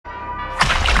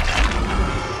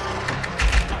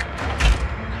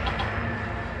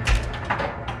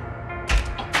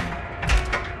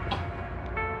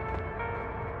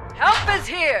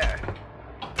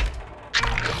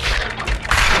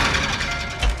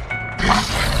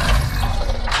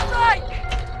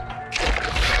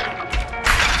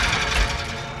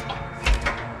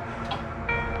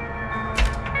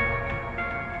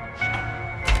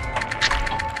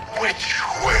Which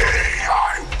way,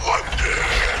 I wonder?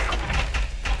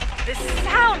 This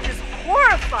sound is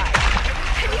horrifying.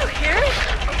 Can you hear it?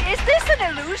 Is this an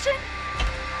illusion?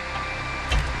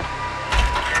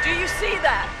 Do you see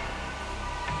that?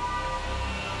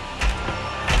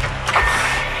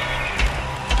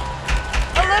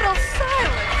 A little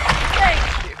silence. Thank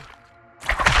you.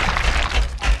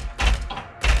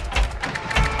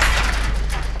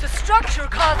 The structure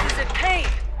causes it pain.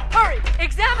 Hurry,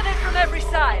 examine it from every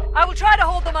side. I will try to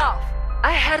hold them off.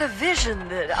 I had a vision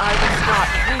that I was not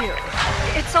real.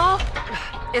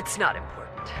 It's not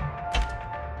important.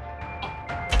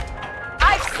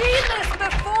 I've seen this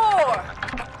before!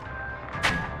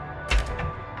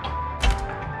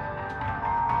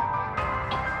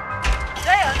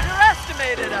 They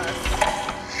underestimated us.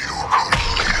 You could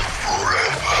live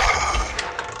forever.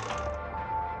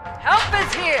 Help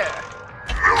is here.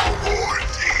 No more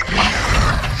danger.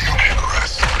 You can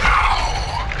rest now.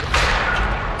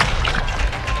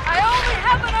 I only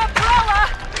have an umbrella.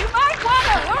 You might want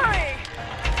to hurry.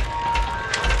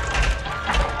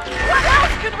 What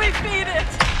else could we feed it?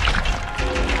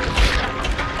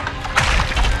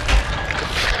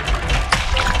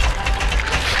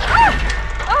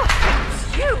 Oh,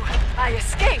 it's you. I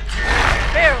escaped.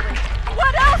 Barely.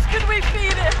 What else could we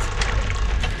feed it?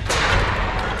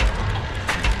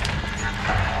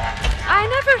 I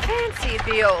never fancied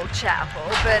the old chapel,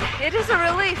 but it is a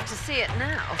relief to see it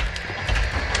now.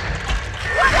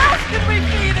 What else could we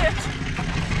feed it?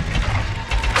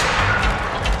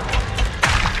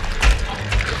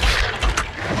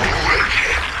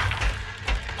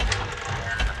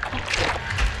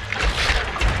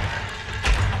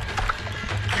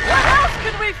 What else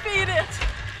could we feed it?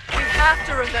 We have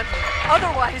to remember,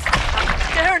 otherwise,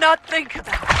 I dare not think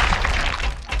about it.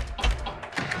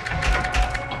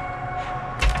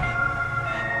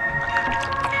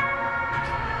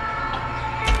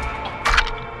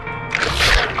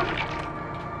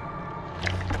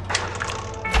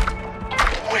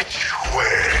 Which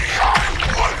way, I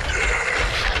wonder?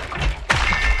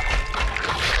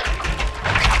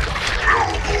 No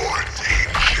more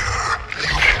danger.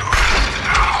 You can rest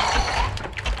now.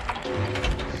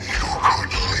 You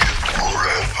could live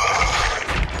forever.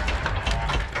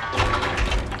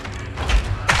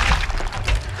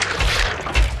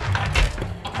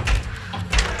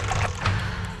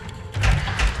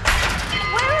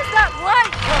 Where is that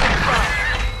light coming from?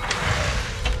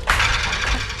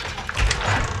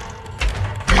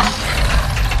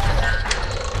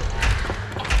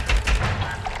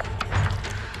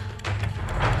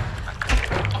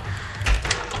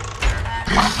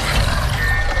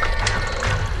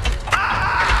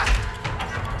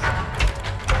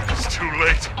 It's too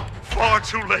late. Far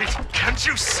too late. Can't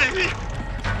you see?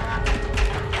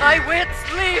 My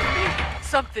wits leave me.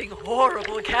 Something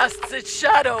horrible casts its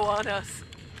shadow on us.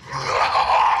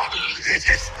 It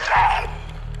is done.